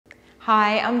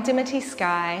Hi, I'm Dimity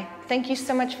Sky. Thank you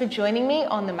so much for joining me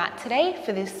on the mat today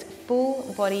for this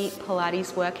full body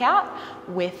Pilates workout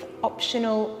with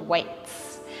optional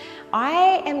weights.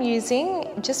 I am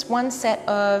using just one set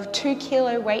of 2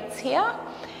 kilo weights here.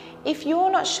 If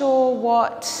you're not sure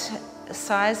what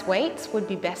size weights would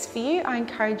be best for you, I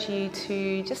encourage you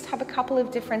to just have a couple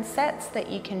of different sets that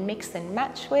you can mix and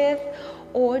match with,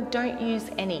 or don't use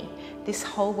any. This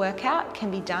whole workout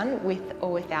can be done with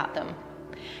or without them.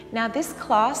 Now, this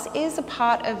class is a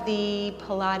part of the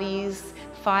Pilates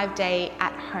 5-day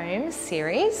at-home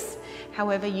series.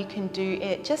 However, you can do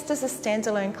it just as a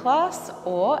standalone class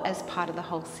or as part of the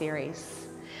whole series.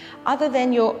 Other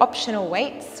than your optional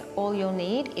weights, all you'll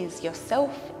need is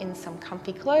yourself in some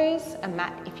comfy clothes, a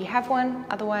mat if you have one,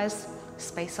 otherwise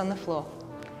space on the floor.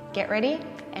 Get ready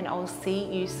and I'll see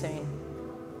you soon.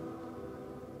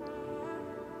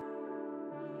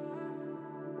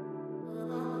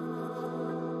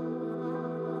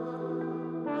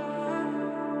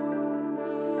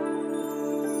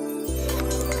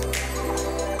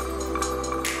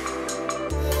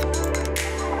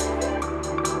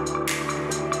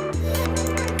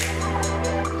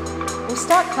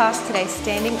 We'll start class today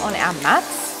standing on our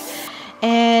mats,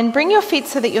 and bring your feet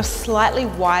so that you're slightly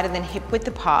wider than hip width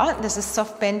apart. There's a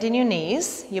soft bend in your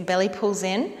knees, your belly pulls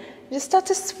in. Just start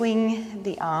to swing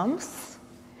the arms,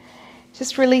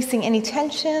 just releasing any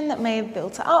tension that may have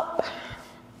built up,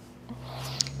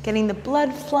 getting the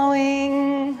blood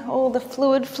flowing, all the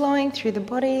fluid flowing through the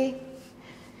body,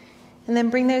 and then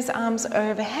bring those arms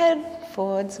overhead,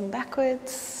 forwards and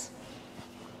backwards.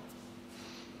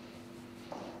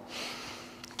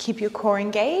 Keep your core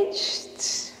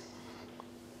engaged.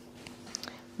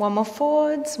 One more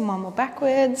forwards, one more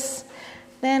backwards.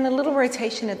 Then a little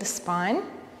rotation of the spine.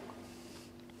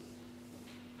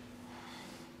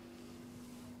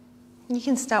 You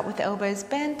can start with the elbows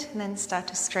bent and then start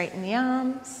to straighten the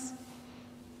arms.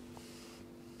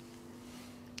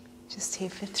 Just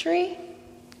here for 3,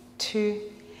 2,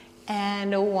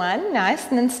 and 1. Nice.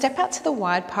 And then step out to the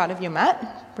wide part of your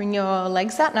mat. Bring your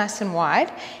legs out nice and wide,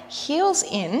 heels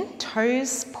in,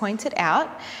 toes pointed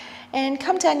out, and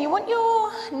come down. You want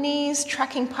your knees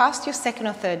tracking past your second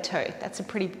or third toe. That's a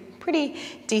pretty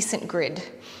decent grid.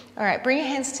 All right, bring your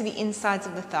hands to the insides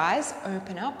of the thighs,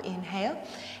 open up, inhale.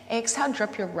 Exhale,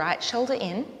 drop your right shoulder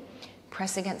in,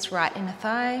 press against right inner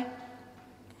thigh.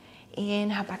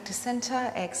 Inhale back to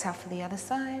center, exhale for the other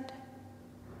side.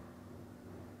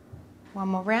 One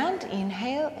more round,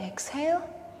 inhale, exhale.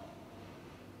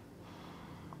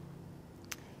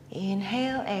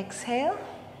 Inhale, exhale.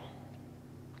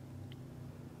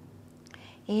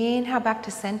 Inhale back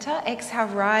to center, exhale,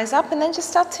 rise up, and then just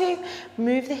start to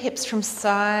move the hips from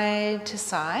side to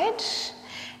side.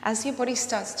 As your body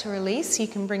starts to release, you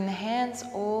can bring the hands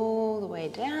all the way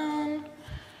down.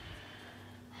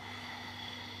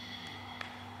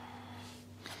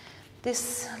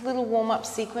 This little warm-up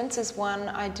sequence is one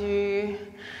I do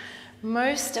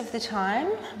most of the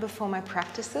time before my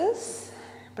practices.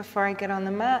 Before I get on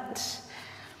the mat.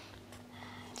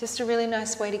 Just a really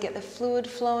nice way to get the fluid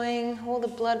flowing, all the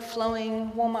blood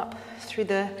flowing, warm up through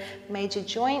the major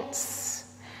joints.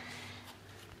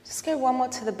 Just go one more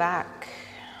to the back,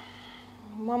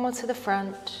 one more to the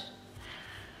front.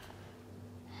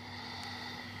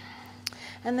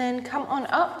 And then come on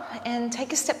up and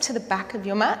take a step to the back of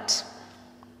your mat.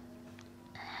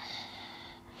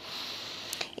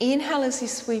 Inhale as you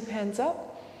sweep hands up.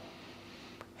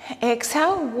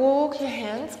 Exhale, walk your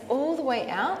hands all the way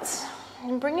out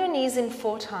and bring your knees in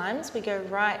 4 times. We go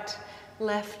right,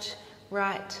 left,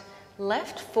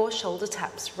 4 shoulder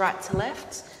taps. Right to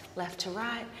left to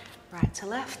right to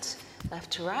left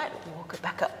to right. Walk it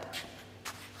back up.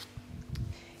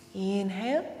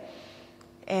 Inhale,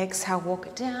 exhale, walk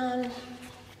it down.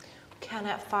 Count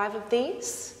out 5 of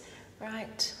these.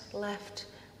 Right, left,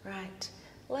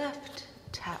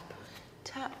 tap,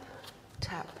 tap,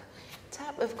 tap.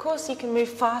 Tap. Of course, you can move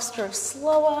faster or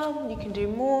slower. You can do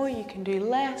more, you can do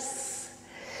less.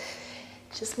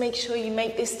 Just make sure you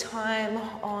make this time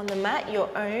on the mat your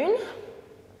own.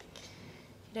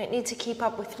 You don't need to keep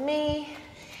up with me.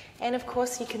 And of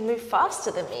course, you can move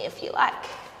faster than me if you like.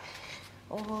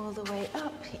 All the way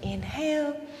up.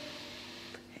 Inhale.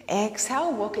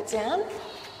 Exhale, walk it down.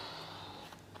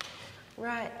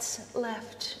 Right,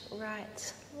 left,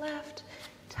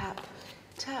 tap,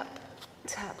 tap,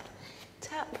 tap.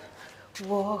 Tap,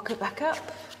 walk it back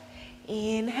up.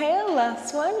 Inhale,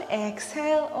 last one.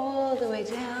 Exhale, all the way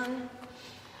down.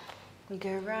 We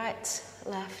go right,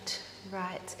 left,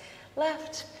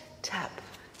 tap,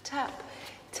 tap,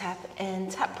 tap, and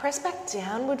tap. Press back,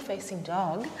 downward facing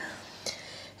dog.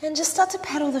 And just start to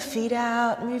pedal the feet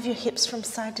out, move your hips from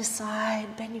side to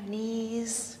side, bend your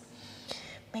knees.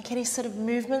 Make any sort of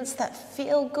movements that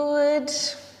feel good.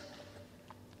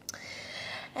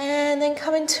 And then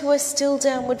come into a still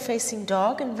downward facing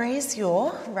dog and raise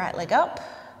your right leg up.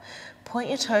 Point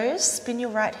your toes, spin your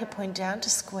right hip point down to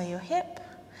square your hip.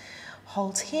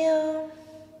 Hold here.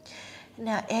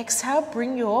 Now exhale,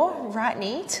 bring your right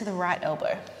knee to the right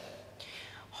elbow.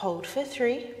 Hold for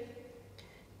 3,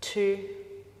 2,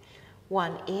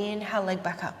 1. Inhale, leg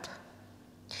back up.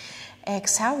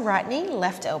 Exhale, right knee,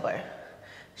 left elbow.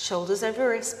 Shoulders over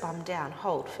wrist, bum down.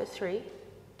 Hold for 3,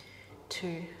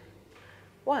 2,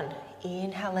 1.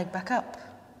 Inhale, leg back up.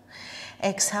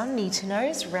 Exhale, knee to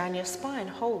nose, round your spine.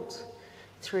 Hold.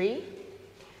 3,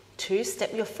 2.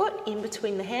 Step your foot in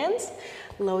between the hands.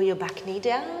 Lower your back knee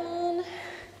down.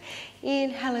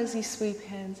 Inhale as you sweep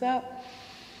hands up.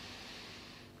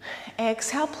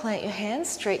 Exhale, plant your hands,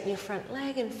 straighten your front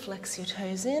leg and flex your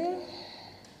toes in.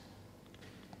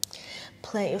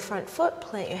 Plant your front foot,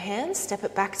 plant your hands, step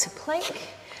it back to plank,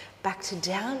 back to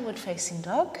downward facing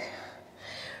dog.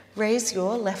 Raise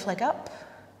your left leg up,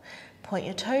 point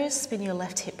your toes, spin your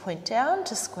left hip point down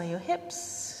to square your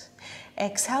hips.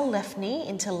 Exhale, left knee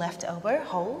into left elbow,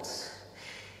 hold.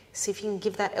 See if you can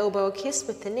give that elbow a kiss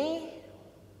with the knee.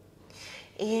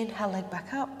 Inhale, leg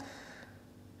back up.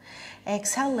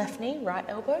 Exhale, left knee, right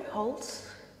elbow, hold.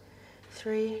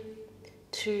 3,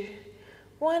 2,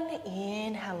 1.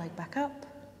 Inhale, leg back up.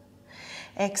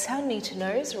 Exhale, knee to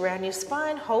nose, round your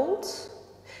spine, hold.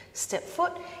 Step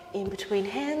foot in between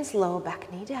hands, lower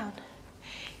back knee down.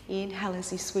 Inhale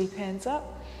as you sweep hands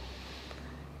up.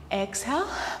 Exhale,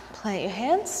 plant your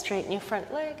hands, straighten your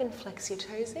front leg and flex your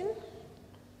toes in.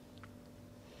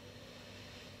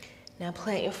 Now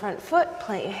plant your front foot,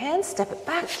 plant your hands, step it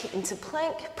back into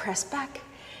plank, press back,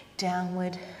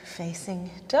 downward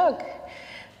facing dog.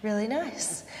 Really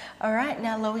nice. All right,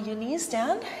 now lower your knees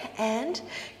down and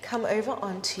come over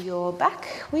onto your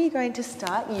back. We're going to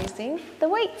start using the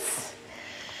weights.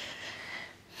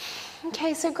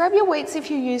 Okay, so grab your weights if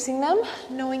you're using them,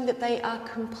 knowing that they are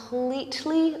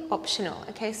completely optional.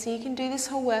 Okay, so you can do this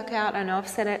whole workout. I know I've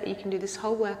said it, you can do this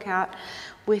whole workout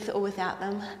with or without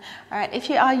them. All right, if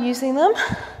you are using them,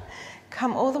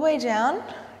 come all the way down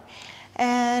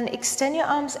and extend your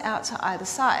arms out to either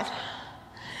side.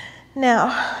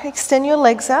 Now, extend your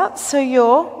legs out so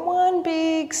you're one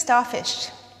big starfish.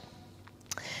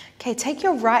 Okay, take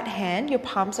your right hand, your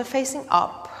palms are facing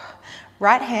up.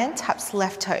 Right hand taps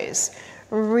left toes.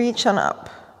 Reach on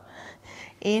up.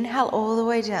 Inhale all the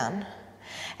way down.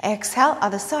 Exhale,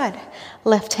 other side.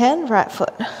 Left hand, right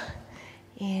foot.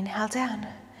 Inhale down.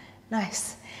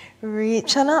 Nice.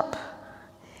 Reach on up.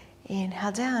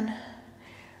 Inhale down.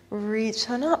 Reach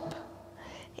on up.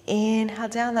 Inhale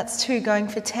down. That's 2, going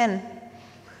for 10.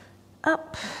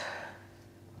 Up.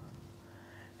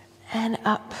 And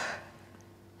up.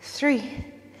 3.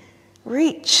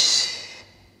 Reach.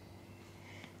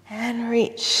 And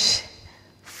reach.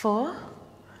 4.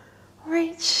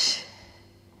 Reach.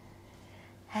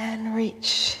 And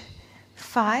reach.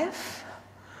 5.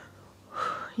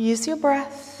 Use your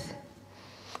breath.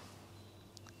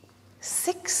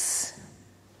 6.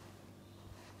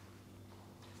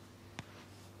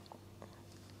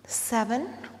 7.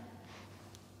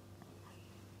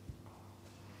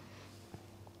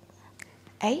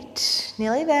 8.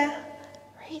 Nearly there.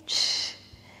 Reach.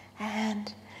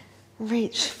 And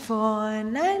reach for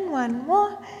 9, 1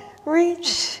 more,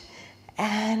 reach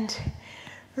and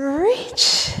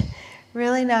reach.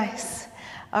 Really nice.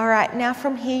 All right, now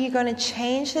from here you're going to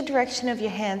change the direction of your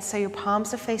hands so your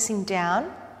palms are facing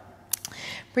down.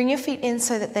 Bring your feet in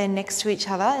so that they're next to each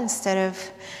other instead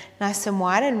of nice and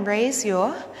wide, and raise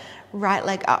your right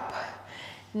leg up.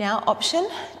 Now option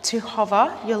to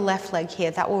hover your left leg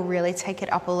here. That will really take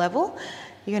it up a level.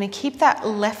 You're going to keep that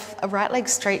right leg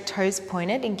straight, toes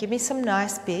pointed, and give me some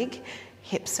nice big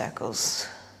hip circles.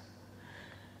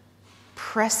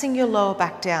 Pressing your lower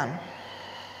back down.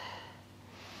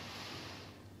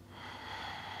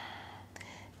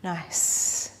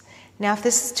 Nice. Now if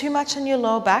this is too much on your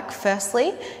lower back,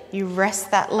 firstly, you rest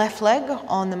that left leg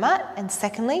on the mat, and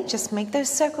secondly, just make those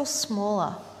circles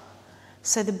smaller.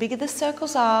 So the bigger the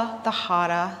circles are, the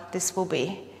harder this will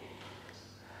be.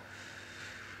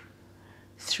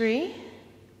 3,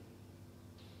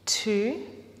 2,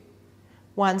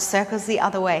 1. Circles the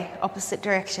other way, opposite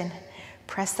direction.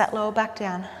 Press that lower back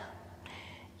down.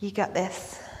 You got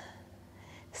this.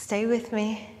 Stay with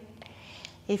me.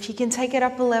 If you can take it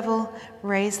up a level,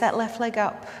 raise that left leg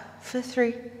up for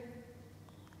 3,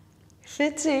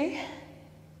 for 2,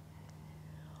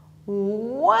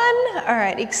 1. All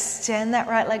right, extend that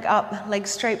right leg up, leg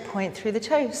straight, point through the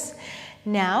toes.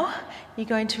 Now, you're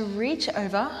going to reach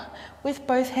over with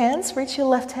both hands, reach your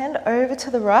left hand over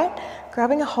to the right,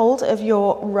 grabbing a hold of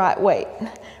your right weight.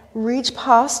 Reach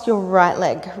past your right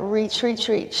leg, reach, reach,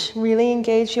 reach. Really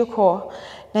engage your core.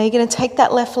 Now you're going to take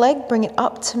that left leg, bring it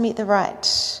up to meet the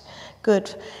right.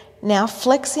 Good. Now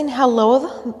flex inhale,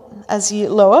 lower, as you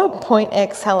lower, point,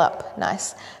 exhale up.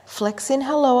 Nice. Flex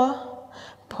inhale, lower,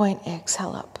 point,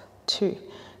 exhale up. 2.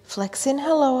 Flex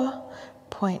inhale, lower,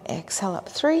 point, exhale up.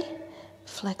 3.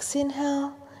 Flex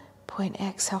inhale, point,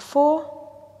 exhale. 4.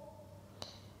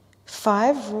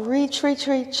 5. Reach, reach,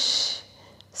 reach.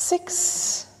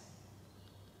 6.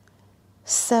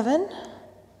 7.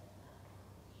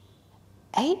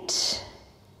 8.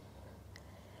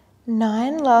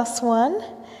 9. Last one.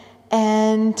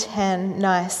 And 10.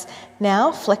 Nice.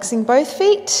 Now flexing both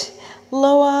feet,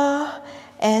 lower,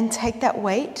 and take that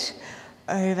weight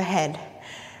overhead.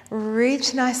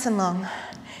 Reach nice and long.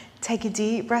 Take a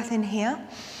deep breath in here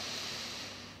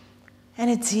and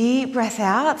a deep breath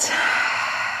out.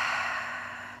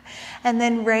 And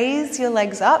then raise your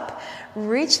legs up,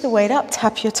 reach the weight up,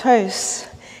 tap your toes.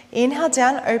 Inhale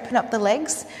down, open up the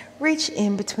legs, reach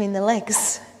in between the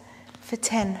legs for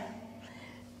 10.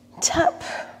 Tap.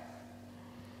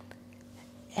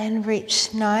 And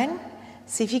reach. 9.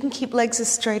 See if you can keep legs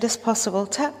as straight as possible.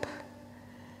 Tap.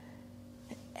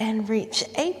 And reach.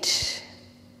 8.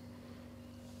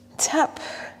 Tap.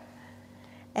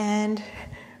 And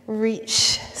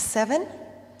reach. 7.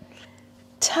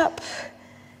 Tap.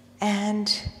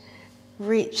 And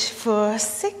reach for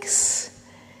 6.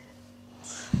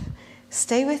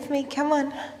 Stay with me. Come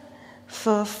on.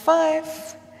 For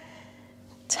 5.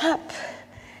 Tap.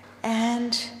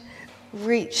 And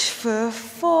reach for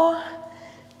 4,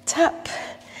 tap,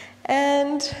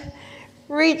 and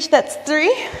reach. That's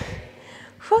 3.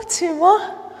 For 2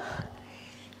 more.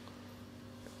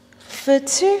 For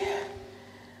 2.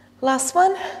 Last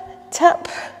one. Tap.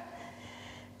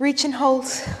 Reach and hold.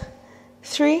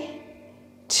 3,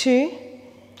 2,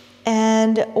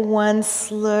 and 1.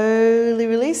 Slowly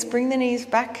release. Bring the knees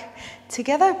back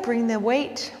together. Bring the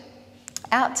weight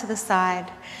out to the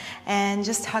side. And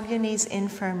just hug your knees in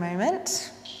for a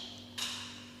moment.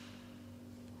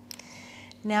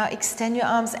 Now extend your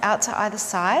arms out to either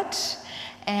side,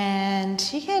 and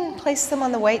you can place them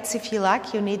on the weights if you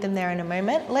like. You'll need them there in a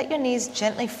moment. Let your knees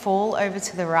gently fall over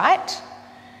to the right.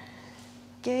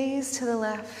 Gaze to the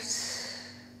left.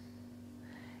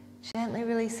 Gently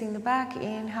releasing the back.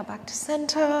 Inhale back to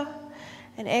center.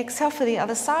 And exhale for the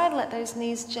other side. Let those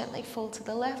knees gently fall to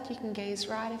the left. You can gaze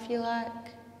right if you like.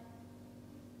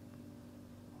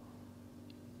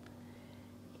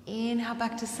 Inhale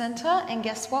back to center, and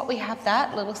guess what? We have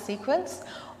that little sequence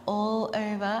all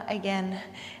over again,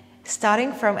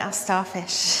 starting from our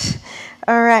starfish.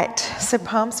 All right, so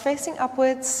palms facing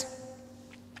upwards.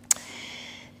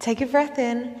 Take a breath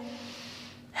in.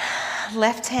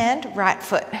 Left hand, right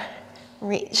foot.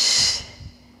 Reach.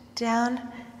 Down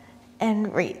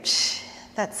and reach.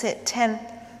 That's it. 10.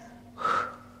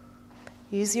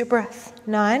 Use your breath.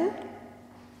 9.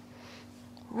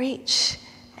 Reach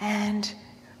and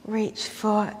reach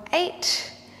for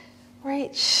 8,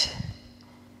 reach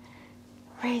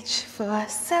for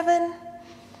 7,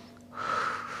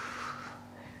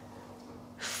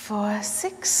 for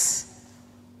 6,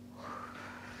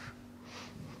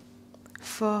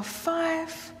 for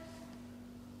 5,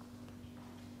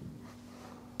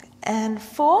 and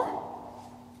 4,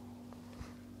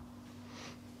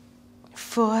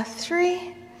 for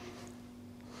 3,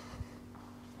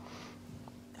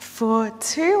 for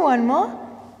 2, one more.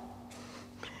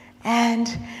 And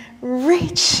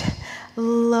reach,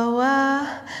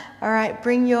 lower. All right,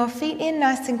 bring your feet in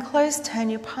nice and close. Turn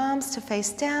your palms to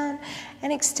face down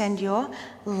and extend your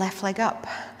left leg up.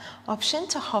 Option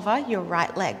to hover your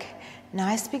right leg.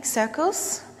 Nice big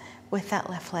circles with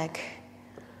that left leg.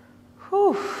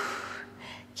 Whew.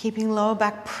 Keeping lower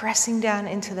back pressing down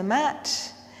into the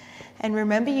mat. And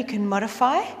remember, you can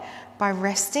modify by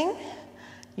resting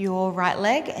your right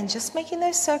leg and just making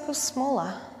those circles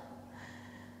smaller.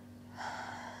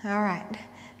 All right,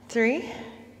 3,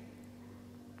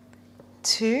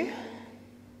 2,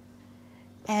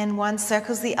 and 1.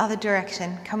 Circles the other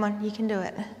direction. Come on, you can do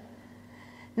it.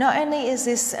 Not only is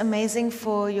this amazing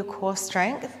for your core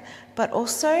strength, but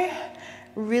also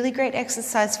really great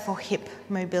exercise for hip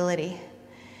mobility.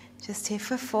 Just here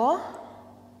for 4,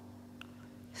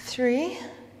 3,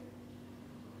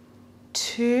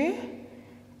 2,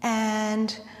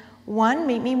 and 1.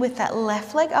 Meet me with that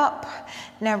left leg up.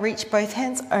 Now reach both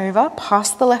hands over,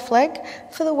 past the left leg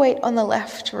for the weight on the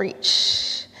left.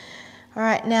 Reach. All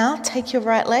right, now take your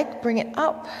right leg, bring it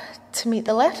up to meet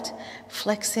the left.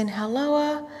 Flex, inhale,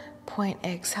 lower. Point,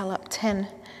 exhale, up 10.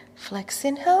 Flex,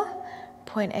 inhale.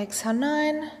 Point, exhale,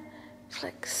 9.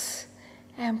 Flex.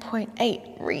 And point 8.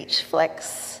 Reach,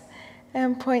 flex.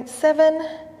 And point 7.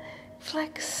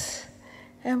 Flex.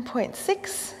 And point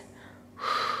 6.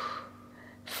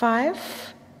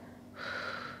 5.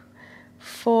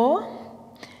 4.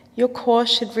 Your core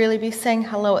should really be saying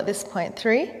hello at this point.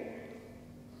 3.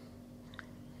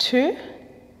 2.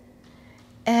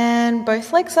 And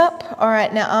both legs up. All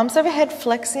right, now arms overhead,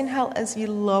 flex, inhale as you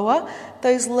lower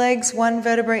those legs one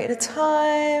vertebrae at a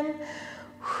time.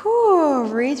 Whew,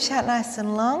 reach out nice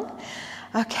and long.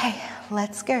 Okay,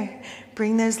 let's go.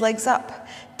 Bring those legs up,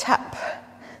 tap,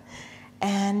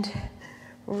 and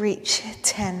reach,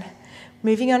 10.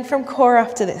 Moving on from core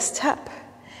after this, tap,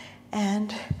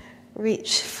 and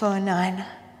reach for 9.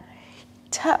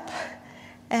 Tap,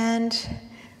 and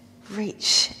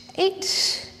reach,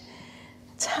 8.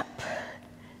 Tap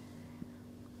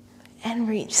and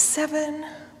reach, 7.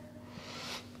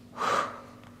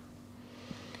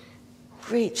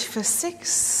 Reach for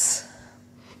 6.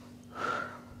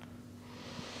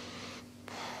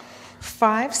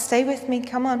 5, stay with me,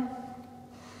 come on.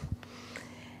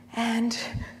 And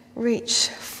reach,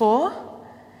 4.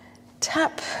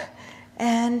 Tap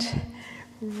and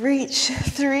reach,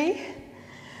 3.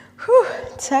 Whew.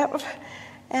 Tap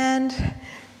and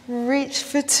reach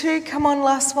for 2. Come on,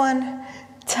 last one.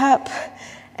 Tap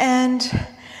and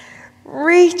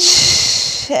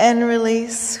reach and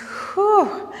release.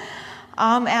 Whew.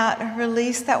 Arm out,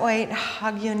 release that weight,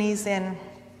 hug your knees in.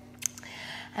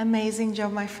 Amazing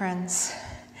job, my friends.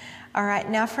 All right,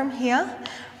 now from here,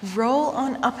 roll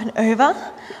on up and over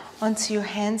onto your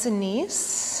hands and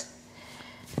knees.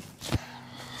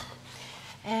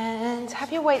 And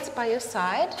have your weights by your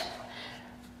side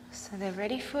so they're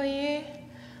ready for you.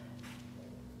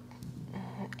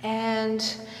 And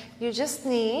you just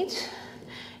need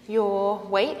your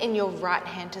weight in your right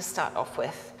hand to start off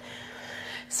with.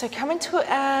 So come into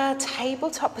a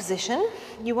tabletop position.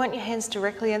 You want your hands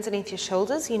directly underneath your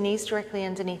shoulders, your knees directly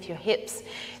underneath your hips.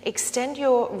 Extend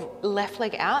your left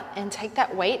leg out and take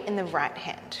that weight in the right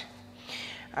hand.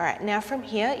 All right, now from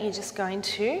here, you're just going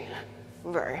to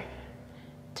row,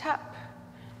 tap,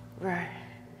 row,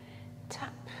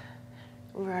 tap,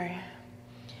 row.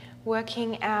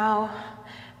 Working our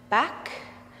back,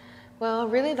 well,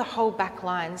 really the whole back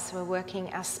line. So we're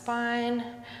working our spine,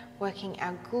 working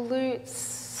our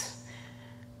glutes,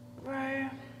 row,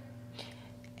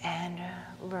 and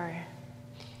row.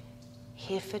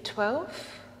 Here for 12,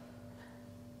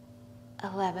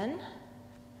 11,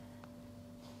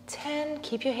 10,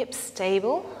 keep your hips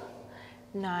stable,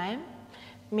 9,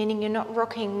 meaning you're not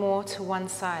rocking more to one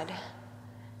side,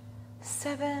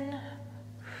 7,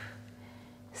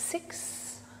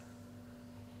 6,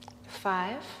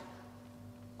 5,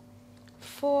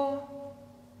 4,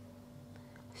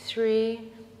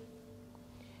 3,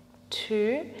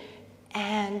 2,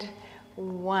 and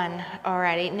 1.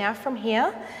 Alrighty, now from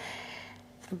here,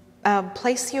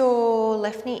 place your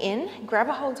left knee in, grab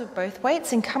a hold of both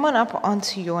weights and come on up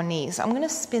onto your knees. I'm going to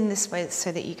spin this way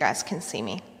so that you guys can see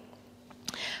me.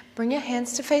 Bring your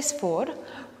hands to face forward,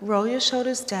 roll your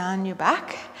shoulders down your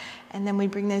back, and then we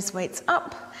bring those weights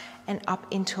up and up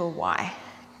into a Y.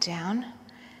 Down,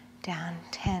 down,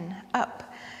 10,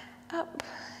 up, up,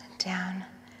 down,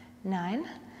 9,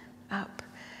 up,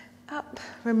 up.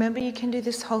 Remember, you can do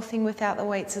this whole thing without the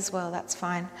weights as well, that's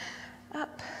fine.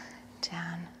 Up,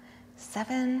 down,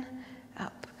 7,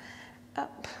 up,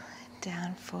 up,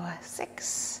 down for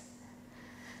 6,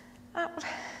 up,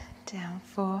 down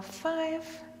for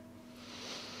 5,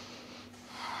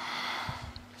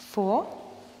 4,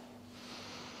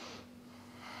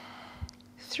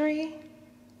 3,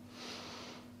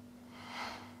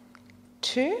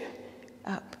 2,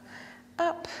 up,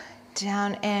 up,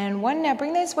 down, and 1. Now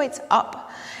bring those weights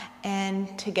up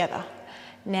and together.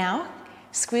 Now,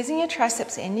 squeezing your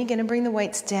triceps in, you're going to bring the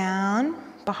weights down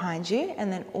behind you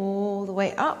and then all the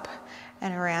way up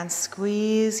and around.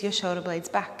 Squeeze your shoulder blades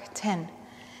back. 10.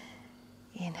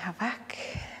 Inhale back.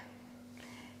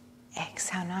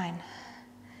 Exhale, 9.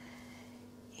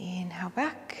 Inhale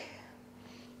back.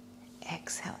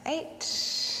 Exhale,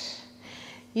 8.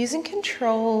 Using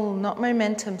control, not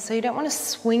momentum. So you don't want to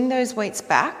swing those weights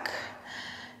back.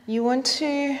 You want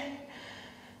to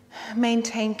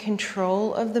maintain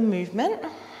control of the movement.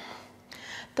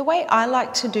 The way I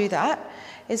like to do that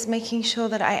is making sure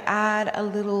that I add a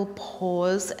little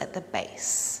pause at the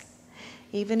base,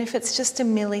 even if it's just a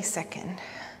millisecond.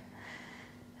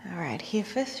 All right, here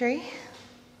for 3.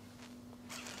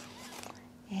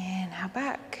 Inhale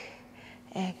back.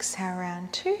 Exhale,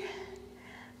 round 2.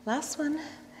 Last one.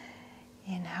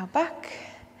 Inhale back.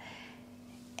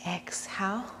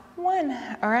 Exhale,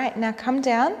 1. All right, now come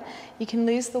down. You can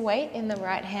lose the weight in the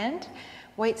right hand.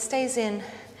 Weight stays in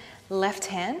left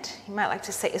hand. You might like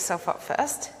to set yourself up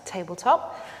first,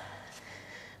 tabletop.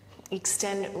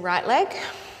 Extend right leg,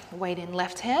 weight in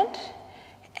left hand,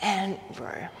 and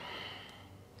row.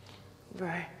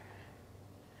 Row.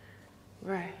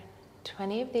 Row.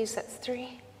 20 of these, that's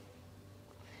 3,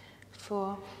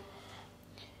 4.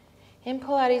 In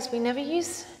Pilates, we never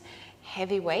use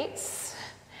heavy weights.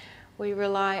 We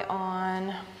rely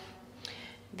on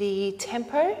the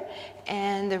tempo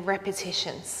and the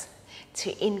repetitions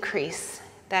to increase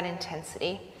that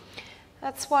intensity.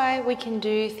 That's why we can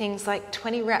do things like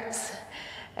 20 reps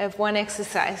of one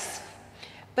exercise.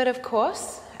 But of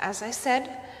course, as I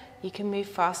said, you can move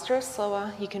faster or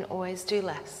slower. You can always do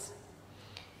less.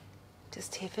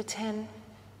 Just here for 10,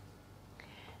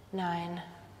 9,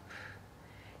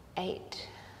 8,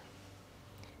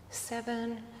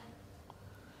 7,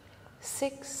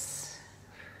 6,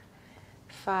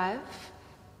 5,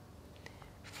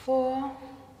 4,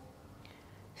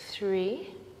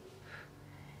 3,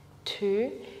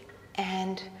 2,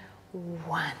 and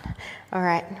 1. All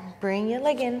right, bring your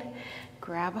leg in,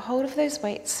 grab a hold of those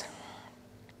weights.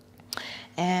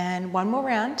 And one more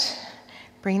round.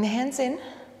 Bring the hands in,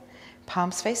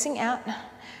 palms facing out.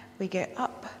 We go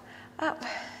up, up,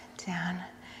 down,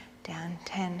 down,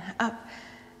 10, up,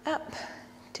 up,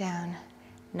 down,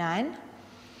 9,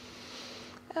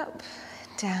 up,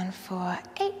 down for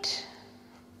 8,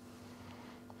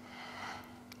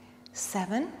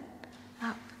 7,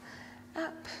 up,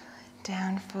 up,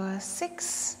 down for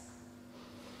 6,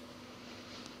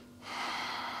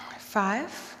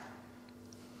 5,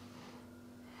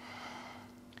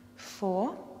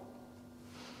 4,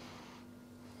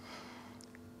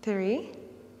 3,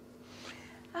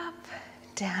 up,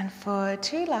 down for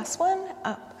 2, last one,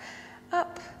 up,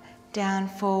 up, down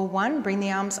for 1, bring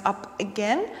the arms up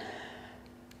again,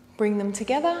 bring them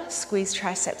together, squeeze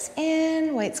triceps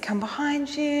in, weights come behind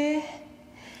you,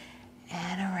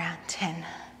 and around 10,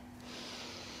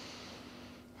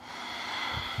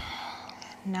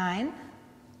 9,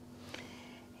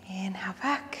 inhale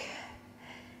back,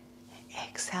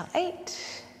 exhale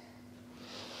 8,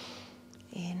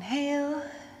 inhale,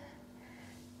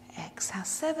 exhale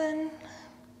 7,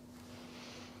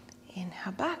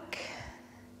 inhale back,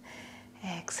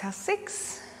 exhale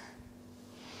 6,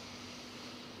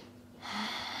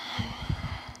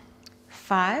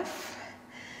 5,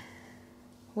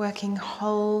 working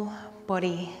whole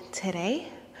body today,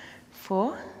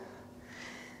 4,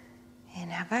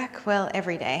 inhale back, well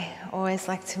every day, always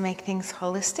like to make things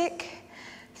holistic,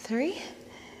 3,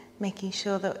 making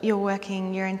sure that you're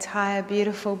working your entire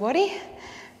beautiful body,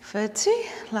 for 2,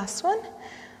 last one,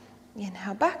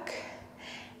 inhale back,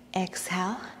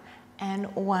 exhale, and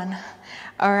 1.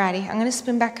 Alrighty, I'm going to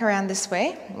spin back around this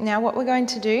way. Now what we're going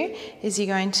to do is you're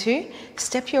going to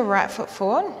step your right foot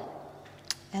forward,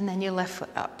 and then your left foot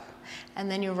up, and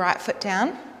then your right foot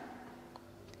down,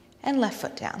 and left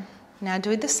foot down. Now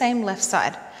do the same left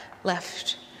side,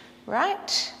 left,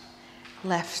 right,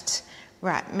 left,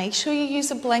 right. Make sure you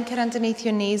use a blanket underneath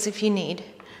your knees if you need.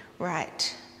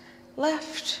 Right,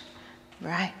 left,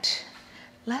 right,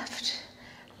 left,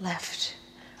 left,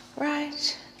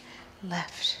 right,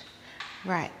 left,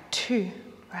 right, 2,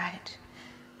 right,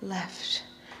 left,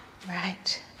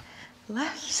 right,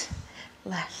 left,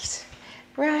 left,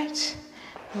 right,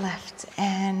 left,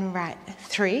 and right,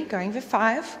 3, going for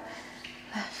 5,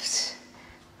 left,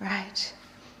 right,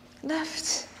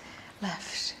 left,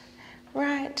 left,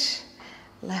 right,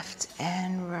 left,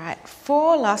 and right,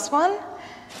 4, last one,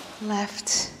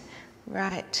 left,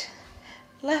 right,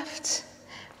 left,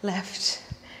 left,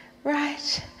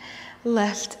 right,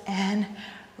 left, and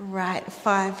right,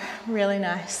 5, really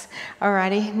nice.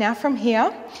 Alrighty, now from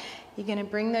here, you're going to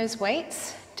bring those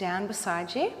weights down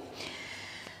beside you,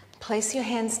 place your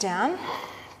hands down,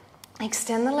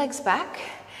 extend the legs back,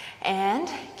 and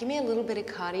give me a little bit of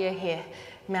cardio here,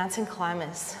 mountain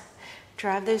climbers,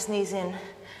 drive those knees in.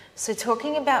 So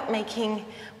talking about making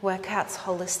workouts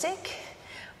holistic,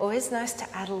 always nice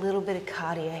to add a little bit of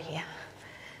cardio here.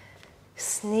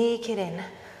 Sneak it in.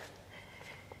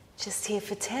 Just here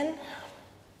for 10,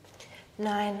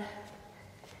 9,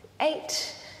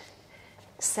 8,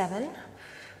 7,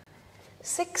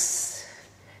 6,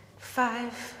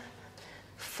 5,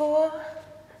 4,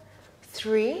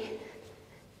 3,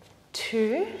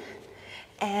 2,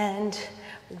 and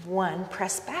 1.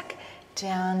 Press back,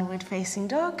 downward facing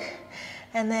dog,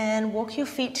 and then walk your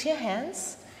feet to your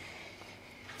hands.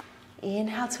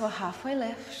 Inhale to a halfway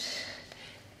lift.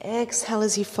 Exhale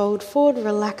as you fold forward,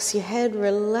 relax your head,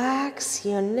 relax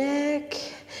your neck.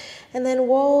 And then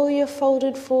while you're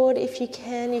folded forward, if you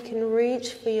can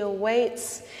reach for your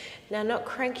weights. Now, not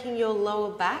cranking your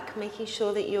lower back, making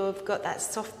sure that you've got that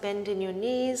soft bend in your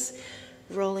knees,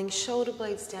 rolling shoulder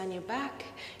blades down your back.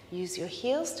 Use your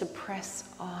heels to press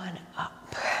on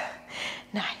up.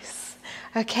 Nice.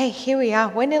 Okay, here we are.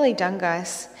 We're nearly done,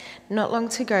 guys. Not long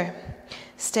to go.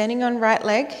 Standing on right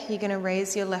leg, you're going to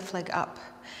raise your left leg up.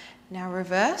 Now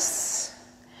reverse.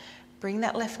 Bring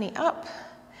that left knee up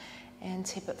and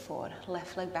tip it forward.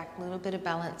 Left leg back, a little bit of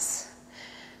balance.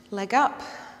 Leg up.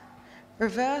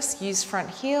 Reverse, use front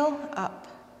heel, up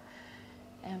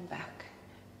and back.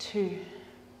 2,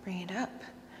 bring it up.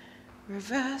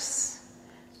 Reverse,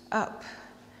 up.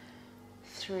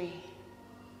 3,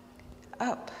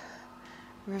 up.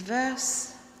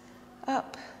 Reverse,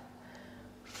 up.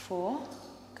 4,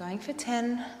 going for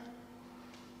 10.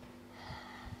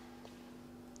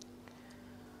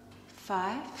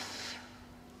 5,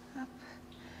 up.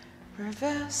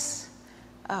 Reverse,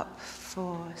 up.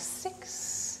 4,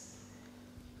 6.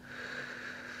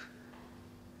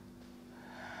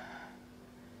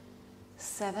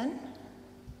 7.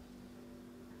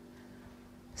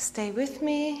 Stay with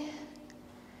me.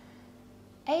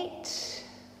 8.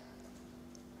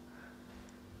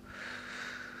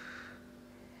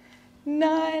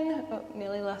 9. Oh,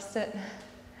 nearly lost it.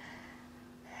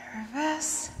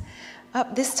 Reverse.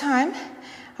 Up. This time,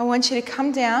 I want you to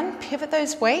come down, pivot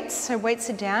those weights. So weights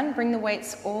are down. Bring the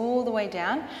weights all the way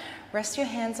down. Rest your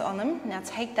hands on them. Now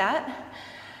take that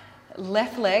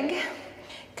left leg.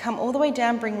 Come all the way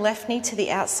down, bring left knee to the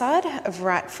outside of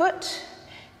right foot.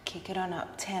 Kick it on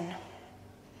up. 10,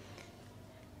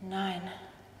 9,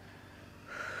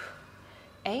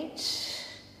 8,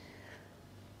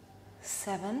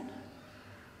 7,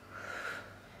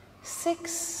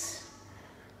 6,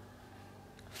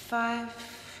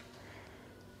 5,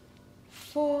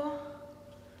 4,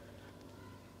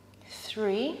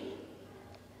 3,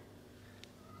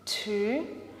 2,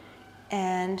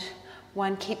 and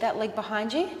 1. Keep that leg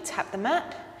behind you. Tap the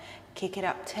mat. Kick it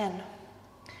up. 10,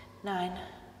 9,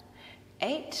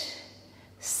 8,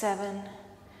 7,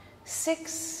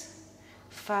 6,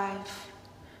 5,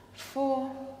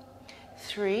 4,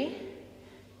 3,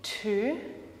 2,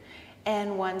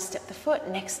 and 1. Step the foot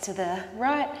next to the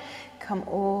right. Come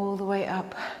all the way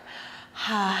up.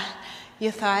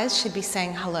 Your thighs should be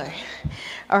saying hello.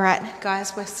 All right,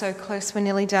 guys, we're so close. We're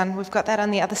nearly done. We've got that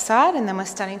on the other side, and then we're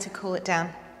starting to cool it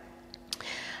down.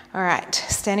 All right,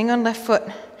 standing on left foot,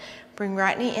 bring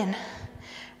right knee in.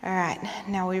 All right,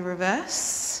 now we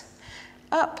reverse,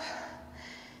 up,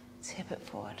 tip it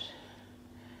forward.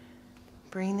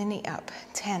 Bring the knee up,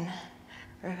 10,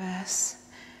 reverse,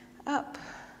 up,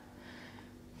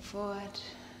 forward,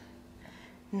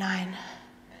 9.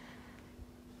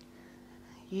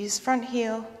 Use front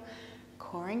heel,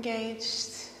 core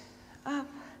engaged, up,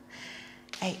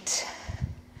 8.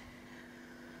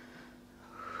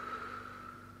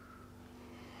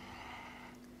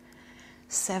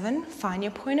 7, find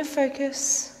your point of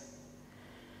focus.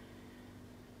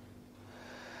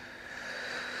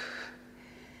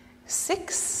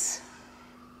 6,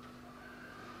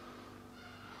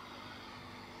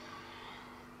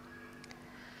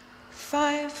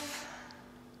 5,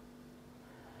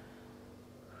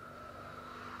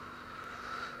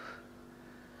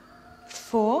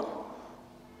 4,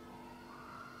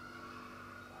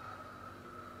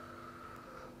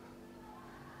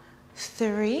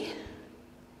 3,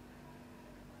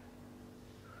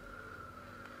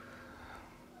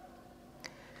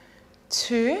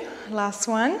 2, last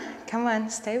one. Come on,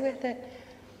 stay with it.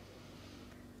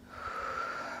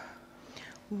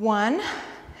 1.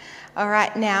 All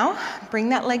right, now bring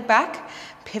that leg back.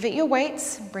 Pivot your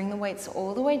weights. Bring the weights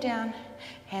all the way down.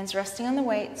 Hands resting on the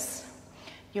weights.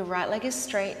 Your right leg is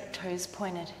straight, toes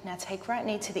pointed. Now take right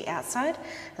knee to the outside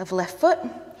of left foot.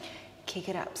 Kick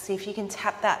it up. See if you can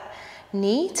tap that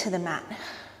knee to the mat.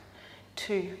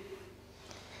 2,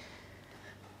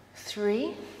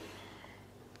 3,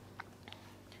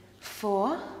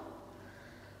 4,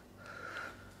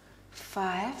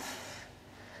 5,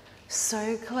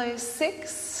 so close,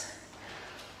 6,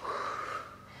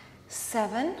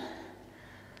 7,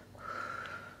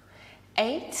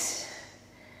 8,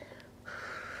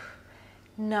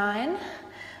 9,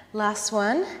 last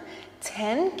one,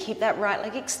 10, keep that right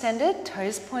leg extended,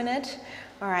 toes pointed.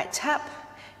 All right, tap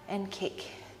and kick,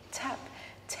 tap,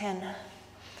 10,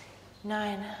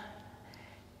 9,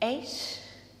 8,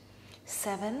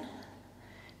 7,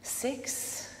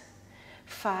 6,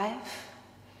 5,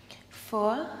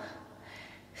 4,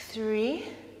 3,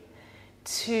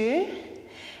 2,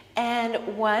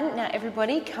 And 1. Now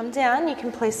everybody come down. You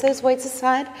can place those weights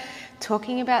aside.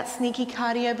 Talking about sneaky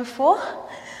cardio before.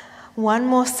 1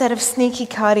 more set of sneaky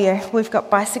cardio. We've got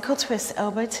bicycle twists,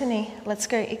 elbow to knee. Let's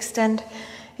go. Extend,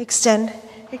 extend,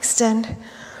 extend.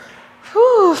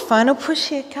 Whew, final push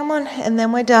here. Come on. And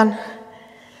then we're done.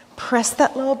 Press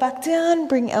that lower back down.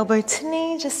 Bring elbow to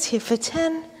knee. Just here for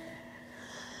 10,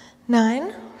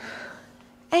 9,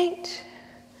 8,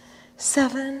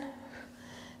 7,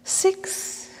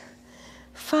 6,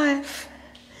 5,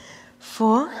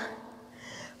 4,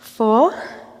 4,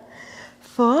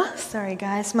 4. Sorry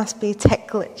guys, must be a tech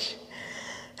glitch.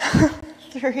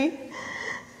 3,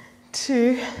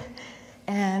 2,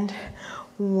 and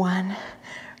 1.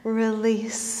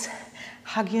 Release.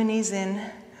 Hug your knees in.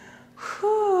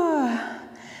 Whew.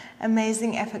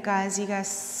 Amazing effort, guys. You guys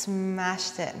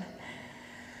smashed it.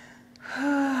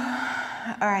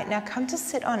 All right, now come to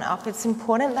sit on up. It's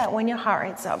important that when your heart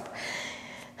rate's up,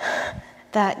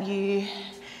 that you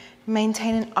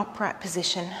maintain an upright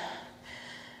position.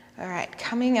 All right,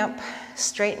 coming up,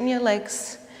 straighten your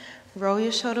legs, roll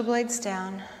your shoulder blades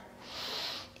down,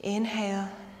 inhale,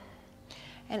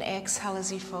 and exhale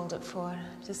as you fold it forward.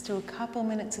 Just do a couple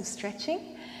minutes of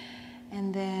stretching,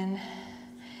 and then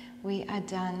we are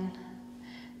done.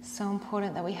 So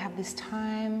important that we have this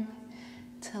time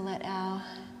to let our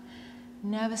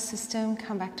nervous system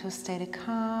come back to a state of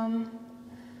calm.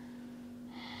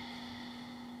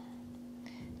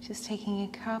 Just taking a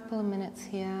couple of minutes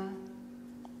here.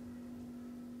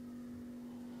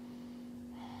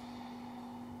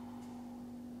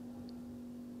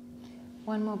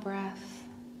 One more breath.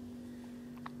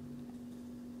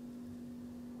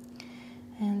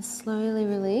 And slowly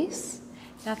release.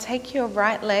 Now take your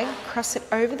right leg, cross it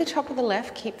over the top of the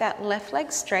left, keep that left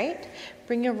leg straight.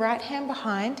 Bring your right hand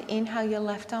behind, inhale your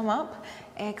left arm up,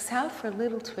 exhale for a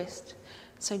little twist.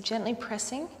 So gently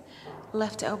pressing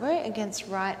left elbow against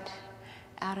right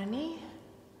outer knee,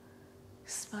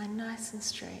 spine nice and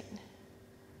straight,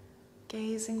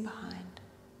 gazing behind.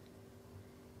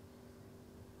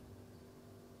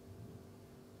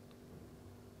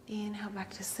 Inhale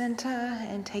back to center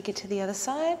and take it to the other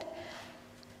side.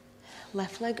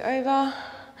 Left leg over,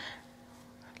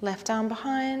 left arm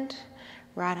behind,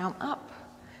 right arm up,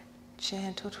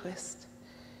 gentle twist.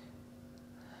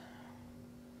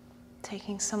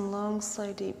 Taking some long,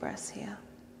 slow, deep breaths here.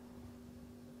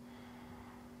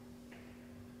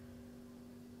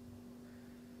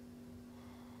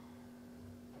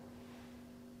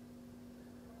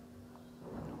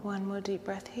 One more deep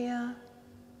breath here.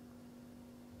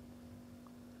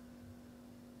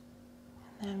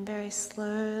 And very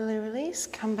slowly release,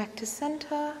 come back to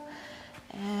center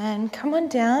and come on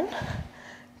down.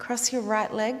 Cross your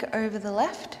right leg over the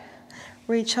left.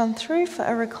 Reach on through for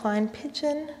a reclined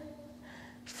pigeon.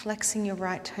 Flexing your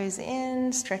right toes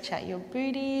in, stretch out your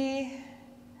booty.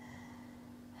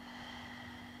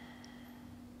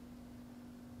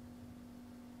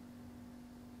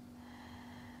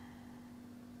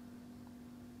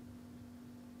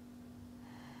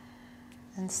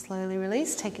 And slowly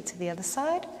release, take it to the other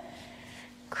side.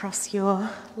 Cross your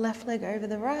left leg over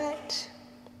the right.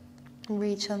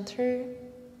 Reach on through.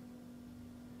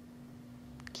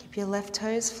 Keep your left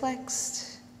toes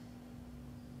flexed.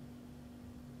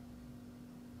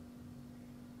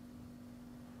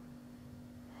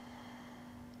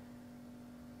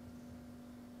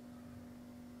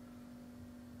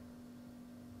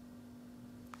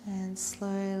 And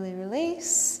slowly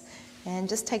release. And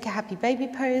just take a happy baby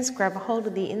pose. Grab a hold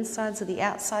of the insides or the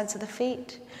outsides of the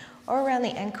feet, or around the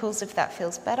ankles if that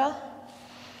feels better.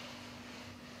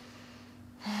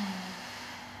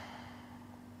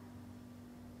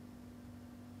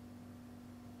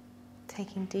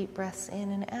 Taking deep breaths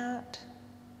in and out.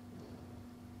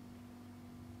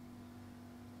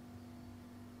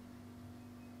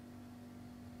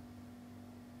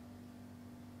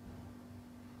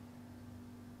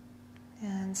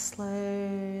 And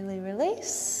slowly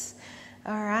release.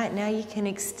 All right, now you can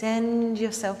extend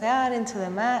yourself out into the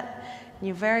mat.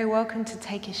 You're very welcome to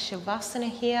take a Shavasana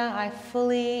here. I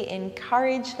fully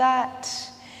encourage that.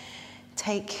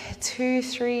 Take 2,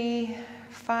 3,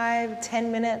 5,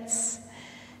 10 minutes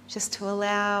just to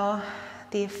allow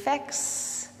the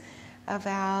effects of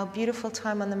our beautiful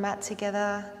time on the mat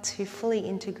together to fully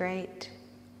integrate.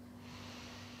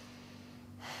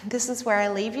 This is where I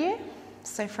leave you.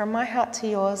 So from my heart to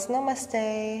yours,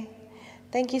 namaste.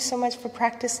 Thank you so much for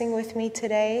practicing with me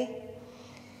today.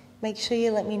 Make sure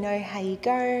you let me know how you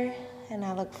go, and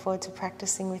I look forward to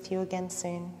practicing with you again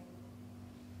soon.